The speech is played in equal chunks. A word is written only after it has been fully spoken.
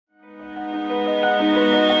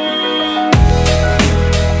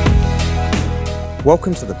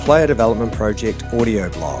Welcome to the Player Development Project audio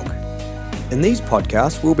blog. In these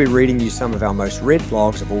podcasts, we'll be reading you some of our most read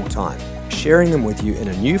blogs of all time, sharing them with you in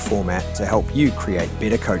a new format to help you create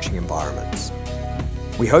better coaching environments.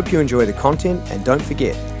 We hope you enjoy the content, and don't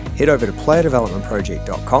forget, head over to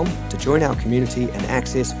playerdevelopmentproject.com to join our community and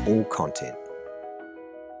access all content.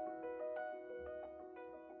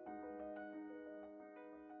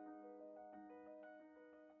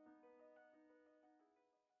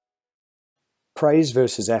 Praise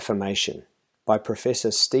versus Affirmation by Professor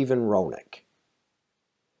Stephen Rollnick.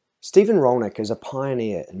 Stephen Rollnick is a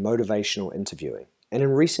pioneer in motivational interviewing and in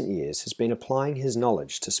recent years has been applying his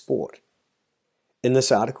knowledge to sport. In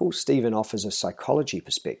this article, Stephen offers a psychology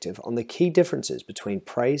perspective on the key differences between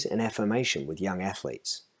praise and affirmation with young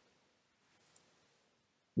athletes.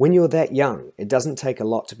 When you're that young, it doesn't take a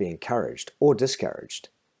lot to be encouraged or discouraged.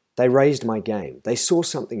 They raised my game. They saw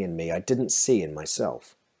something in me I didn't see in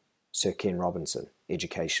myself. Sir Ken Robinson,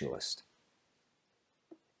 educationalist.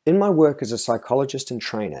 In my work as a psychologist and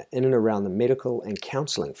trainer in and around the medical and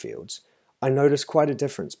counselling fields, I noticed quite a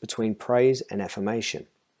difference between praise and affirmation.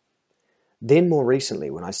 Then more recently,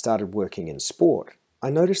 when I started working in sport, I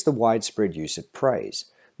noticed the widespread use of praise,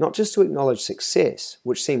 not just to acknowledge success,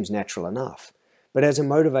 which seems natural enough, but as a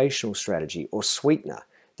motivational strategy or sweetener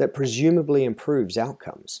that presumably improves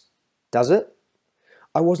outcomes. Does it?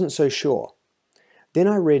 I wasn't so sure. Then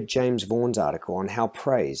I read James Vaughan's article on how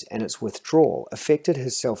praise and its withdrawal affected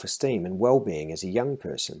his self-esteem and well-being as a young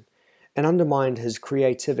person and undermined his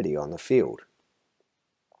creativity on the field.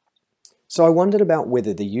 So I wondered about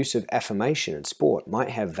whether the use of affirmation in sport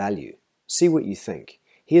might have value. See what you think.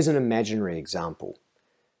 Here's an imaginary example.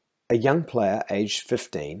 A young player aged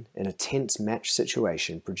 15 in a tense match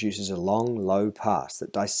situation produces a long, low pass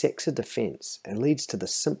that dissects a defense and leads to the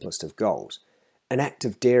simplest of goals. An act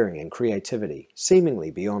of daring and creativity,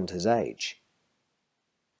 seemingly beyond his age.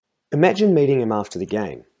 Imagine meeting him after the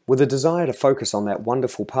game, with a desire to focus on that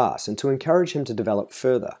wonderful pass and to encourage him to develop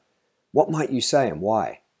further. What might you say and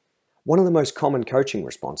why? One of the most common coaching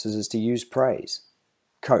responses is to use praise.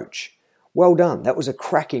 Coach: well done, that was a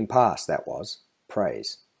cracking pass, that was.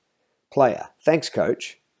 Praise. Player: thanks,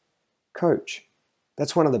 coach. Coach: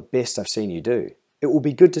 that's one of the best I've seen you do. It will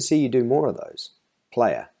be good to see you do more of those.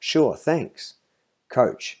 Player: sure, thanks.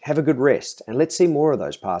 Coach: have a good rest, and let's see more of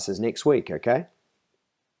those passes next week, okay?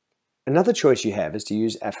 Another choice you have is to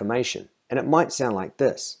use affirmation, and it might sound like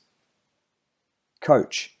this.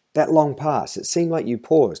 Coach: that long pass, it seemed like you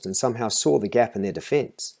paused and somehow saw the gap in their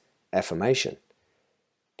defense. Affirmation.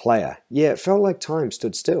 Player: yeah, it felt like time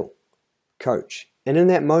stood still. Coach: and in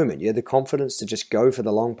that moment you had the confidence to just go for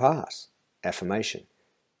the long pass. Affirmation.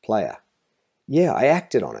 Player: yeah, I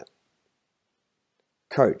acted on it.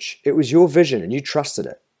 Coach: it was your vision and you trusted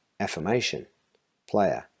it. Affirmation.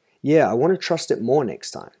 Player: yeah, I want to trust it more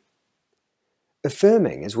next time.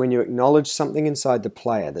 Affirming is when you acknowledge something inside the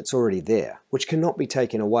player that's already there, which cannot be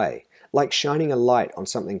taken away, like shining a light on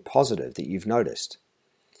something positive that you've noticed.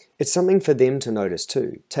 It's something for them to notice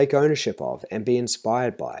too, take ownership of, and be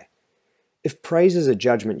inspired by. If praise is a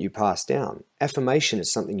judgment you pass down, affirmation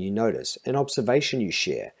is something you notice, an observation you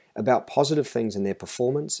share about positive things in their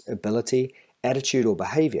performance, ability, attitude or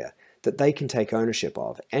behavior that they can take ownership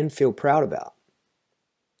of and feel proud about.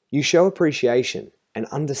 You show appreciation and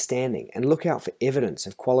understanding and look out for evidence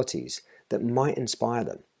of qualities that might inspire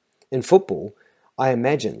them. In football, I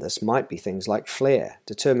imagine this might be things like flair,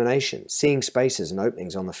 determination, seeing spaces and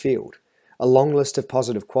openings on the field, a long list of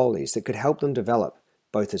positive qualities that could help them develop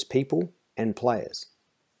both as people and players.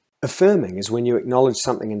 Affirming is when you acknowledge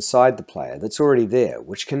something inside the player that's already there,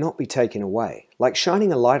 which cannot be taken away, like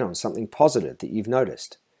shining a light on something positive that you've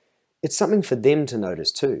noticed. It's something for them to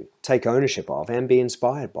notice too, take ownership of, and be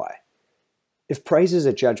inspired by. If praise is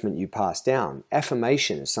a judgment you pass down,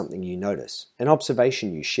 affirmation is something you notice, an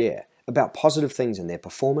observation you share about positive things in their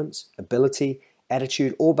performance, ability,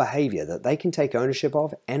 attitude, or behavior that they can take ownership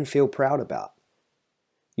of and feel proud about.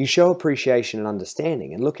 You show appreciation and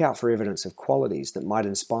understanding and look out for evidence of qualities that might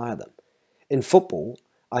inspire them. In football,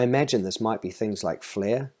 I imagine this might be things like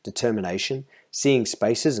flair, determination, seeing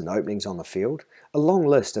spaces and openings on the field, a long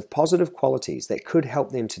list of positive qualities that could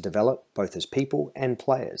help them to develop both as people and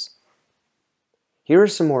players. Here are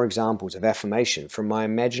some more examples of affirmation from my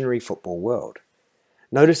imaginary football world.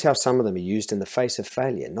 Notice how some of them are used in the face of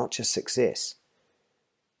failure, not just success.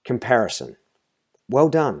 Comparison. Well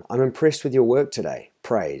done, I'm impressed with your work today.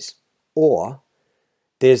 Praise. Or,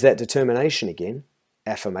 there's that determination again.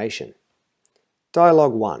 Affirmation.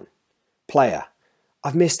 Dialogue 1. Player.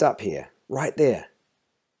 I've messed up here. Right there.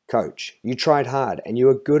 Coach. You tried hard and you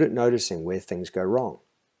are good at noticing where things go wrong.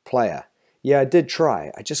 Player. Yeah, I did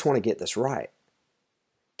try. I just want to get this right.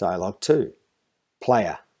 Dialogue 2.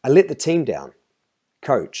 Player, I let the team down.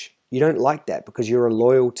 Coach, you don't like that because you're a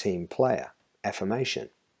loyal team player. Affirmation.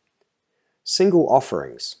 Single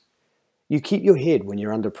offerings. You keep your head when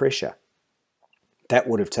you're under pressure. That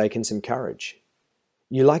would have taken some courage.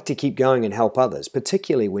 You like to keep going and help others,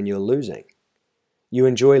 particularly when you're losing. You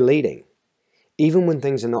enjoy leading. Even when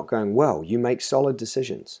things are not going well, you make solid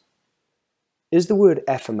decisions. Is the word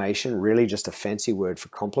affirmation really just a fancy word for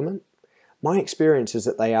compliment? My experience is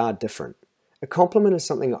that they are different. A compliment is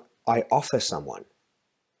something I offer someone,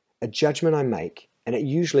 a judgment I make, and it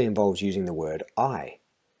usually involves using the word I.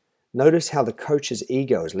 Notice how the coach's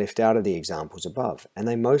ego is left out of the examples above, and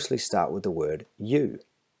they mostly start with the word you.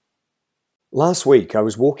 Last week, I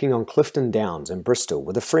was walking on Clifton Downs in Bristol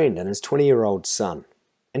with a friend and his 20-year-old son,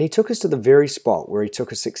 and he took us to the very spot where he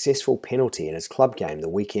took a successful penalty in his club game the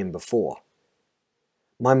weekend before.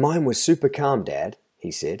 My mind was super calm, Dad,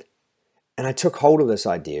 he said, and I took hold of this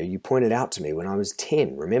idea you pointed out to me when I was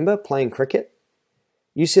 10, remember, playing cricket?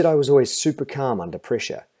 You said I was always super calm under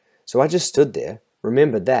pressure, so I just stood there,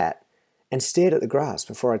 remembered that, and stared at the grass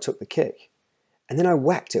before I took the kick, and then I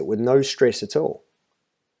whacked it with no stress at all.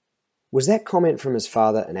 Was that comment from his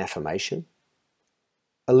father an affirmation?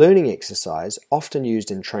 A learning exercise often used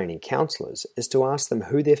in training counsellors is to ask them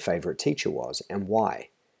who their favourite teacher was and why.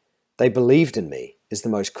 They believed in me is the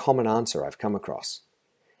most common answer I've come across.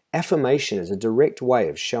 Affirmation is a direct way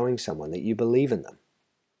of showing someone that you believe in them.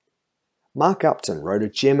 Mark Upton wrote a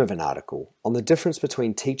gem of an article on the difference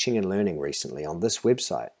between teaching and learning recently on this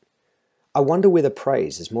website. I wonder whether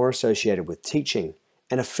praise is more associated with teaching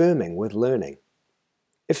and affirming with learning.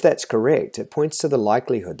 If that's correct, it points to the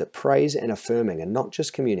likelihood that praise and affirming are not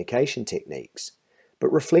just communication techniques,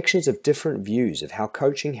 but reflections of different views of how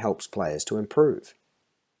coaching helps players to improve.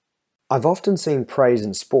 I've often seen praise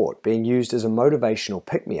in sport being used as a motivational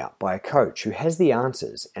pick-me-up by a coach who has the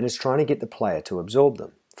answers and is trying to get the player to absorb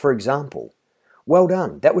them. For example, well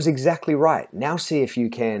done, that was exactly right, now see if you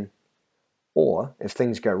can. Or, if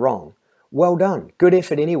things go wrong, well done, good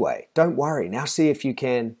effort anyway, don't worry, now see if you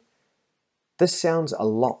can. This sounds a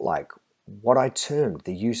lot like what I termed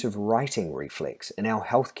the use of righting reflex in our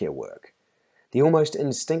healthcare work. The almost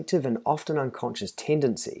instinctive and often unconscious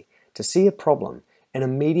tendency to see a problem and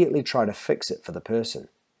immediately try to fix it for the person.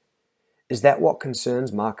 Is that what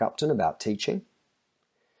concerns Mark Upton about teaching?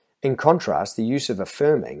 In contrast, the use of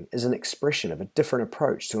affirming is an expression of a different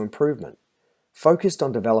approach to improvement, focused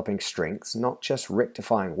on developing strengths, not just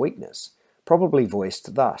rectifying weakness, probably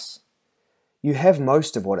voiced thus: you have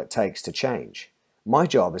most of what it takes to change. My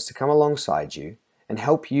job is to come alongside you and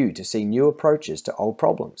help you to see new approaches to old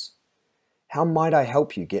problems. How might I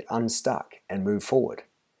help you get unstuck and move forward?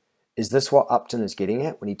 Is this what Upton is getting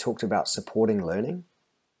at when he talked about supporting learning?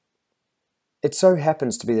 It so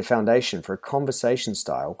happens to be the foundation for a conversation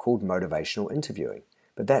style called motivational interviewing,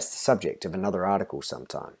 but that's the subject of another article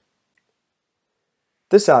sometime.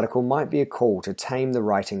 This article might be a call to tame the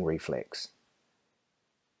righting reflex.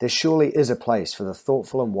 There surely is a place for the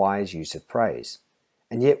thoughtful and wise use of praise,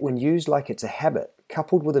 and yet when used like it's a habit,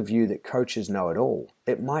 coupled with a view that coaches know it all,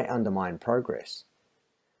 it might undermine progress.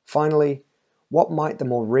 Finally, what might the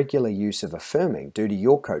more regular use of affirming do to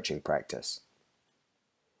your coaching practice?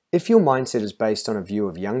 If your mindset is based on a view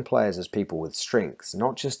of young players as people with strengths,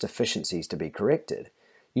 not just deficiencies to be corrected,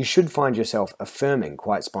 you should find yourself affirming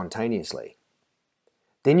quite spontaneously.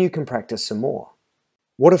 Then you can practice some more.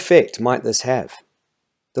 What effect might this have?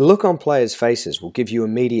 The look on players' faces will give you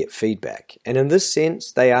immediate feedback, and in this sense,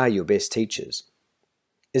 they are your best teachers.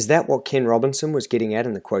 Is that what Ken Robinson was getting at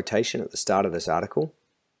in the quotation at the start of this article?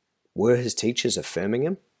 Were his teachers affirming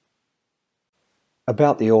him?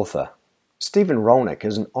 About the author. Stephen Rollnick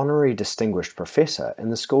is an honorary distinguished professor in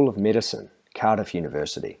the School of Medicine, Cardiff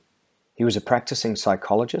University. He was a practicing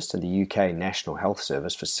psychologist in the UK National Health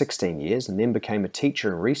Service for 16 years and then became a teacher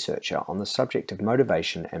and researcher on the subject of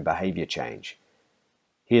motivation and behaviour change.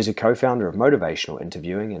 He is a co-founder of Motivational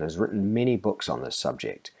Interviewing and has written many books on this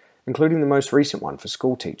subject, including the most recent one for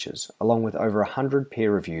school teachers, along with over 100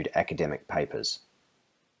 peer-reviewed academic papers.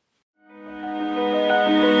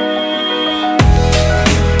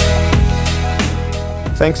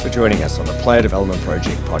 Thanks for joining us on the Player Development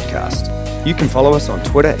Project podcast. You can follow us on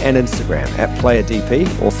Twitter and Instagram at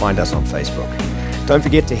PlayerDP or find us on Facebook. Don't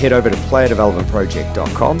forget to head over to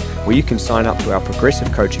playerdevelopmentproject.com where you can sign up to our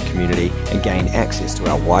progressive coaching community and gain access to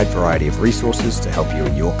our wide variety of resources to help you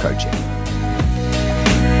in your coaching.